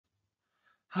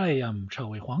Hi, I'm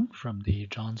Chao-Wei Hwang from the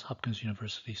Johns Hopkins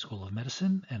University School of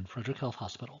Medicine and Frederick Health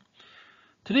Hospital.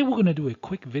 Today we're going to do a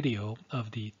quick video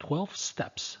of the 12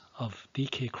 steps of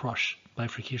DK Crush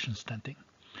bifurcation stenting.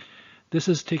 This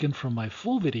is taken from my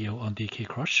full video on DK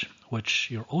Crush, which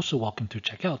you're also welcome to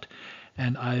check out,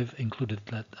 and I've included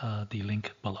the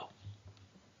link below.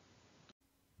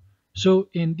 So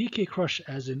in DK Crush,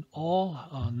 as in all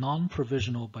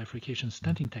non-provisional bifurcation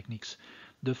stenting techniques,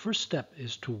 the first step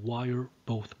is to wire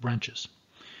both branches.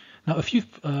 Now, a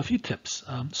few tips.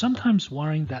 Sometimes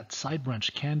wiring that side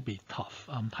branch can be tough.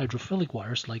 Hydrophilic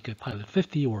wires like a Pilot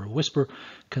 50 or a Whisper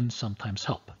can sometimes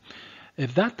help.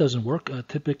 If that doesn't work,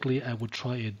 typically I would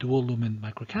try a dual lumen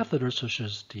microcatheter such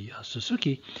as the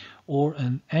Suzuki or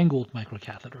an angled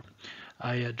microcatheter.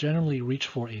 I generally reach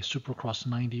for a Supercross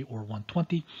 90 or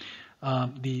 120.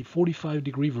 The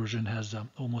 45-degree version has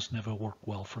almost never worked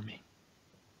well for me.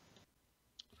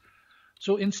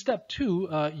 So in step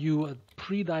 2, you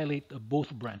pre-dilate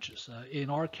both branches. In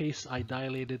our case, I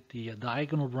dilated the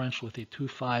diagonal branch with a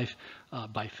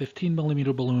 2.5 by 15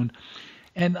 millimeter balloon.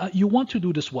 And you want to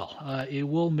do this well. It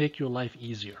will make your life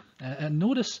easier. And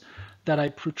notice that I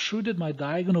protruded my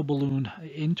diagonal balloon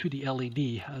into the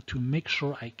LED to make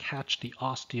sure I catch the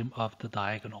ostium of the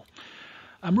diagonal.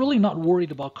 I'm really not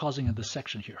worried about causing a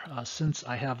dissection here, since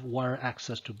I have wire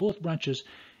access to both branches,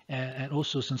 and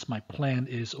also since my plan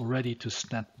is already to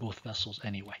stent both vessels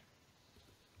anyway.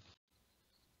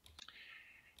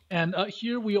 And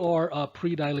here we are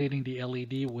pre-dilating the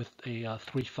LED with a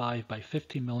 3.5 by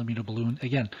 15 millimeter balloon.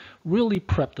 Again, really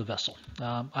prep the vessel.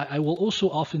 I will also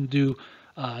often do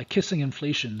kissing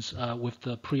inflations with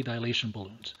the pre-dilation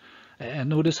balloons. And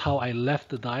notice how I left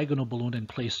the diagonal balloon in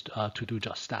place to do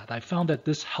just that. I found that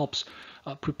this helps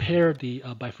prepare the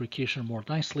bifurcation more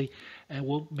nicely and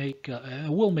will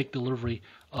make delivery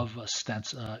of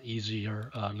stents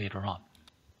easier later on.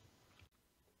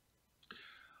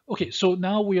 Okay, so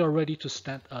now we are ready to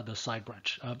stent the side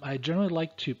branch. I generally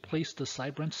like to place the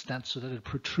side branch stent so that it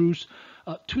protrudes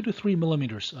 2 to 3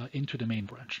 millimeters into the main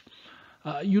branch.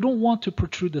 You don't want to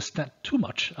protrude the stent too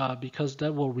much because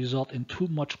that will result in too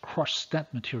much crushed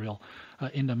stent material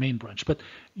in the main branch. But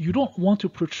you don't want to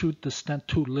protrude the stent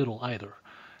too little either.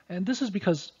 And this is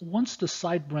because once the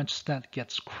side branch stent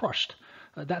gets crushed,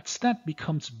 that stent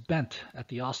becomes bent at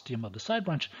the ostium of the side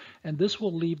branch, and this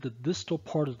will leave the distal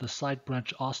part of the side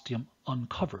branch ostium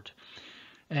uncovered.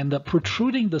 And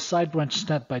protruding the side branch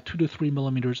stent by 2 to 3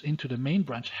 millimeters into the main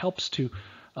branch helps to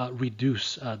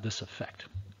reduce this effect.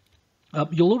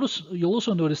 You'll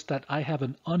also notice that I have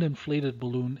an uninflated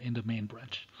balloon in the main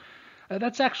branch.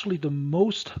 That's actually the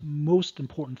most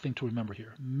important thing to remember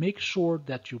here. Make sure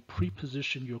that you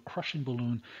pre-position your crushing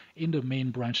balloon in the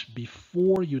main branch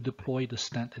before you deploy the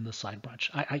stent in the side branch.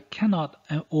 I cannot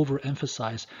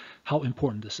overemphasize how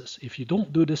important this is. If you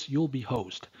don't do this, you'll be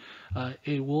hosed.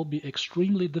 It will be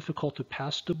extremely difficult to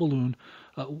pass the balloon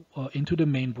into the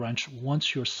main branch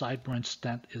once your side branch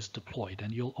stent is deployed,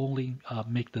 and you'll only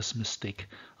make this mistake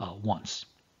once.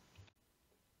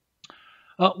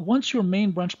 Once your main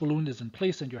branch balloon is in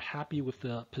place and you're happy with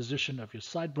the position of your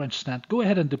side branch stent, go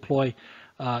ahead and deploy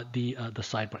the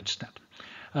side branch stent.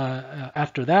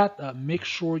 After that, make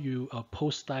sure you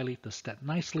post-dilate the stent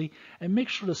nicely and make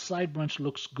sure the side branch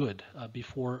looks good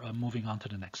before moving on to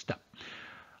the next step.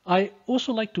 I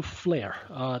also like to flare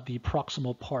the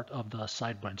proximal part of the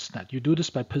side branch stent. You do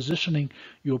this by positioning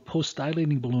your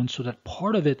post-dilating balloon so that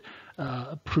part of it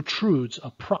protrudes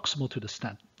proximal to the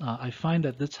stent. I find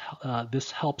that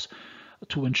this helps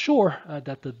to ensure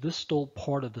that the distal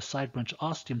part of the side branch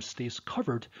ostium stays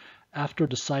covered after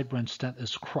the side branch stent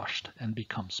is crushed and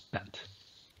becomes bent.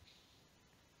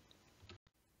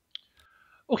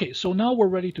 Okay, so now we're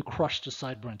ready to crush the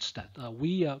side branch stent.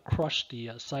 We crushed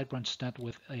the side branch stent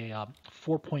with a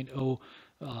 4.0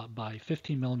 by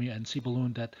 15 millimeter NC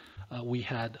balloon that we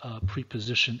had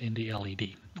pre-positioned in the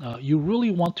LED. You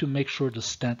really want to make sure the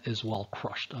stent is well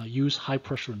crushed. Use high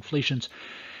pressure inflations.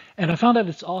 And I found that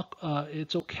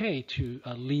it's okay to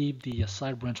leave the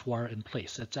side branch wire in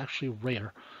place. It's actually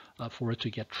rare for it to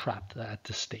get trapped at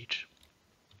this stage.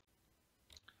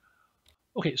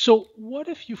 Okay, so what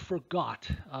if you forgot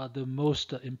the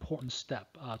most important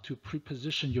step to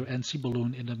pre-position your NC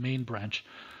balloon in the main branch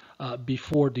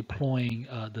before deploying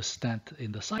the stent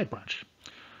in the side branch?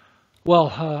 Well,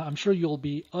 I'm sure you'll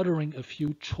be uttering a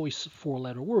few choice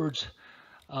four-letter words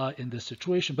in this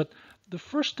situation, but the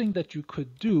first thing that you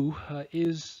could do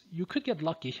is you could get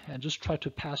lucky and just try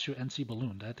to pass your NC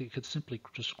balloon. That it could simply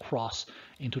just cross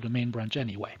into the main branch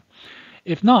anyway.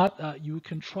 If not, you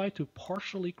can try to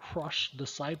partially crush the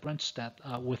side branch stent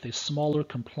with a smaller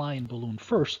compliant balloon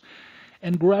first,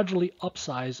 and gradually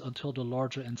upsize until the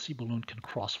larger NC balloon can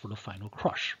cross for the final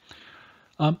crush.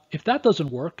 If that doesn't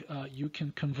work, you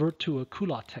can convert to a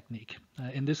culotte technique.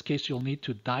 In this case, you'll need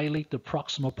to dilate the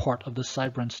proximal part of the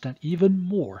side branch stent even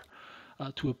more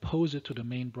to oppose it to the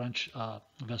main branch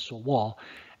vessel wall,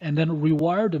 and then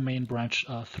rewire the main branch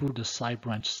through the side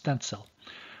branch stent cell.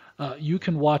 You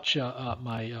can watch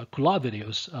my culotte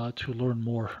videos to learn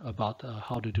more about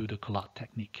how to do the culotte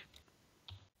technique.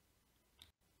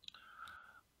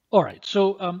 All right,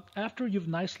 so after you've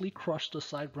nicely crushed the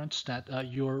side branch stent,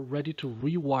 you're ready to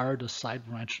rewire the side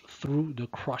branch through the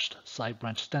crushed side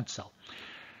branch stent cell.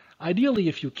 Ideally,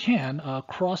 if you can,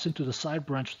 cross into the side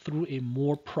branch through a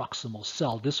more proximal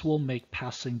cell. This will make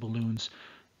passing balloons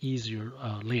easier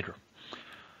later.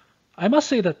 I must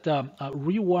say that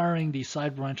rewiring the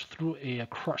side branch through a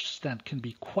crushed stent can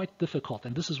be quite difficult,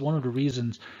 and this is one of the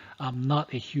reasons I'm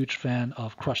not a huge fan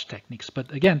of crush techniques.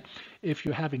 But again, if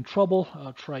you're having trouble,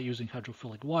 try using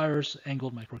hydrophilic wires,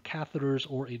 angled microcatheters,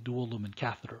 or a dual lumen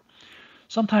catheter.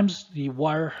 Sometimes the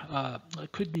wire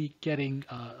could be getting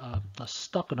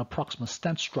stuck on a proximal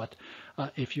stent strut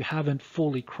if you haven't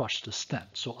fully crushed the stent.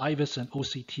 So IVUS and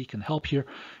OCT can help here.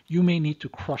 You may need to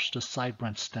crush the side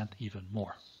branch stent even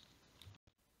more.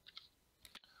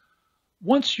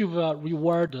 Once you've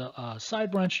rewired the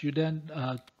side branch, you then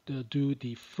do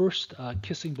the first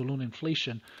kissing balloon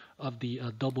inflation of the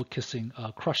double kissing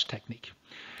crush technique.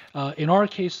 In our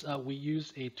case, we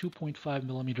use a 2.5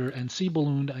 millimeter NC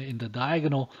balloon in the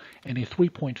diagonal and a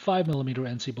 3.5 millimeter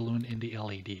NC balloon in the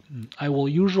LAD. I will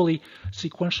usually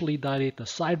sequentially dilate the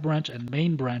side branch and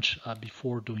main branch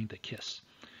before doing the kiss.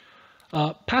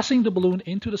 Passing the balloon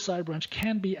into the side branch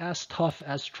can be as tough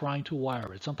as trying to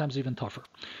wire it, sometimes even tougher.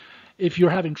 If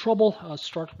you're having trouble,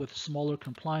 start with smaller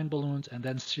compliant balloons and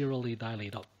then serially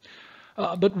dilate up.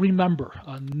 But remember,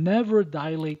 never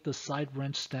dilate the side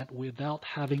branch stent without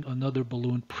having another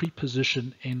balloon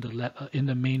pre-positioned in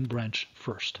the main branch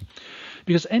first.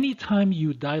 Because anytime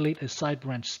you dilate a side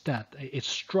branch stent, its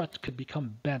strut could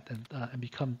become bent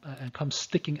and come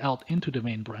sticking out into the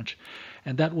main branch,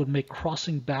 and that would make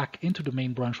crossing back into the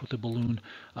main branch with the balloon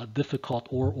difficult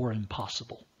or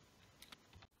impossible.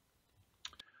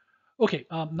 Okay,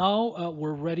 now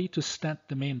we're ready to stent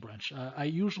the main branch. I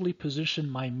usually position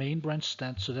my main branch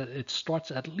stent so that it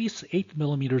starts at least 8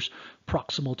 millimeters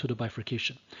proximal to the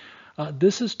bifurcation.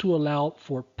 This is to allow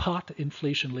for pot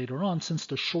inflation later on, since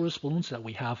the shortest balloons that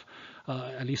we have,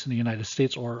 at least in the United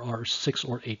States, are 6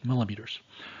 or 8 millimeters.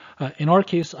 In our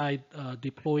case, I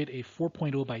deployed a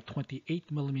 4.0 by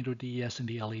 28 millimeter DES in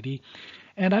the LAD,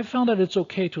 and I found that it's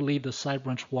okay to leave the side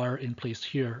branch wire in place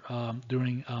here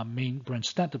during main branch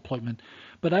stent deployment,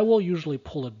 but I will usually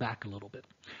pull it back a little bit.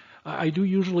 I do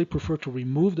usually prefer to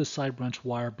remove the side branch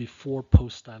wire before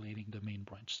post-dilating the main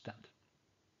branch stent.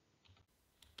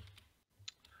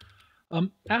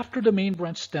 After the main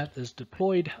branch stent is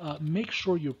deployed, make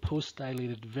sure you're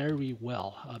post-dilated very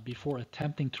well before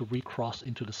attempting to recross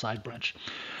into the side branch.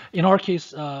 In our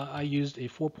case, I used a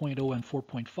 4.0 and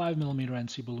 4.5 millimeter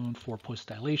NC balloon for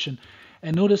post-dilation,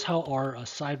 and notice how our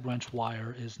side branch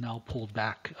wire is now pulled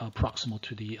back proximal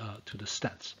to the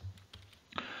stents.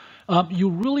 You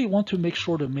really want to make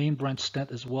sure the main branch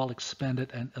stent is well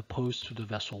expanded and opposed to the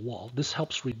vessel wall. This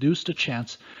helps reduce the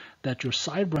chance that your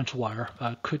side branch wire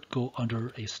could go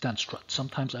under a stent strut.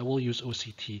 Sometimes I will use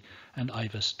OCT and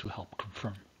IVUS to help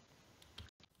confirm.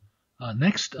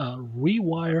 Next,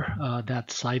 rewire that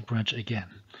side branch again.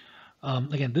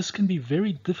 Again, this can be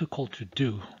very difficult to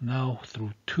do now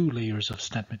through 2 layers of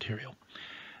stent material.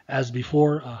 As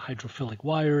before, hydrophilic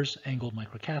wires, angled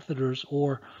microcatheters,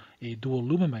 or a dual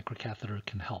lumen microcatheter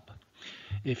can help.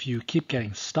 If you keep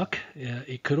getting stuck,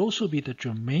 it could also be that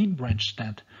your main branch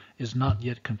stent is not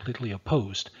yet completely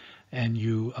opposed, and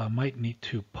you might need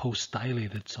to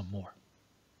post-dilate it some more.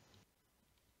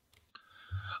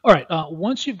 All right,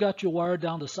 once you've got your wire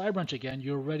down the side branch again,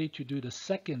 you're ready to do the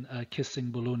second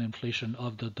kissing balloon inflation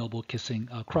of the double kissing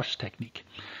crush technique.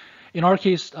 In our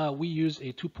case, we use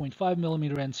a 2.5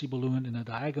 millimeter NC balloon in a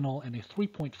diagonal and a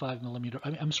 3.5 millimeter,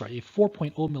 a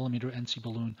 4.0 millimeter NC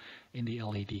balloon in the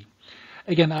LAD.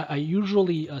 Again, I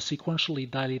usually sequentially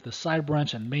dilate the side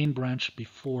branch and main branch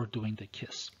before doing the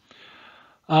kiss.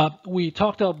 We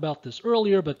talked about this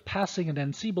earlier, but passing an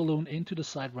NC balloon into the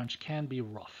side branch can be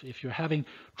rough. If you're having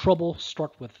trouble,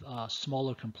 start with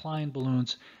smaller compliant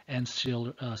balloons and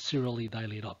serially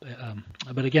dilate up.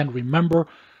 But again, remember,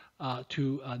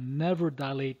 to never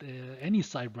dilate any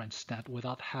side branch stent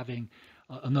without having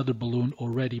another balloon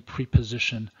already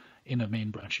pre-positioned in a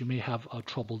main branch. You may have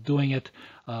trouble doing it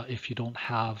if you don't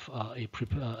have a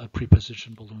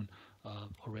pre-positioned balloon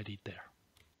already there.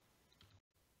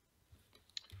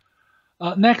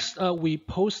 Next, we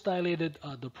post-dilated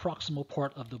the proximal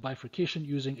part of the bifurcation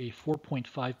using a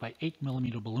 4.5 by 8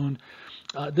 millimeter balloon.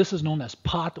 This is known as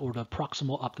POT, or the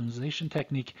proximal optimization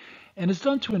technique, and it's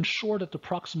done to ensure that the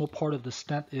proximal part of the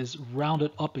stent is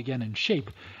rounded up again in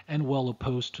shape and well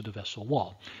opposed to the vessel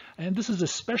wall. And this is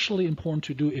especially important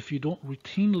to do if you don't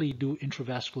routinely do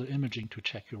intravascular imaging to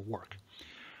check your work.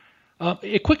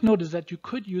 A quick note is that you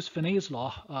could use Finet's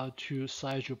law to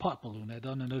size your pot balloon. I've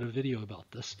done another video about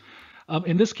this.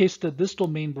 In this case, the distal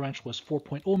main branch was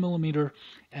 4.0 millimeter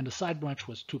and the side branch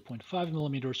was 2.5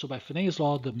 millimeter. So by Finet's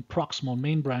law, the proximal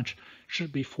main branch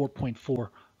should be 4.4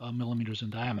 millimeters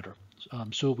in diameter.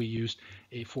 So we used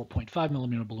a 4.5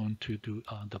 millimeter balloon to do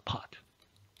the pot.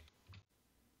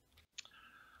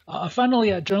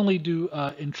 Finally, I generally do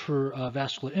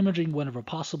intravascular imaging whenever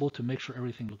possible to make sure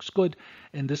everything looks good.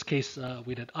 In this case,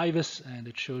 we did IVUS, and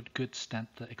it showed good stent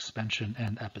expansion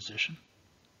and apposition.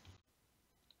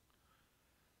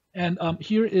 And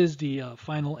here is the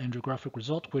final angiographic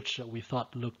result, which we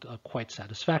thought looked quite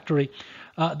satisfactory.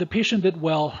 The patient did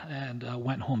well and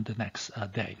went home the next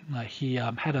day. He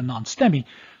had a non-STEMI,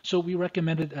 so we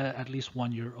recommended at least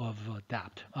 1 year of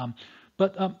DAPT.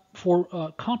 But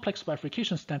for complex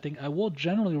bifurcation stenting, I will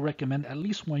generally recommend at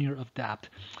least 1 year of DAPT,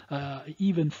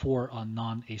 even for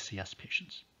non-ACS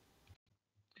patients.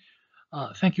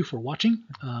 Thank you for watching.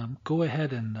 Go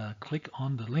ahead and click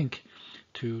on the link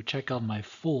to check out my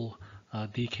full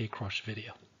DK crush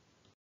video.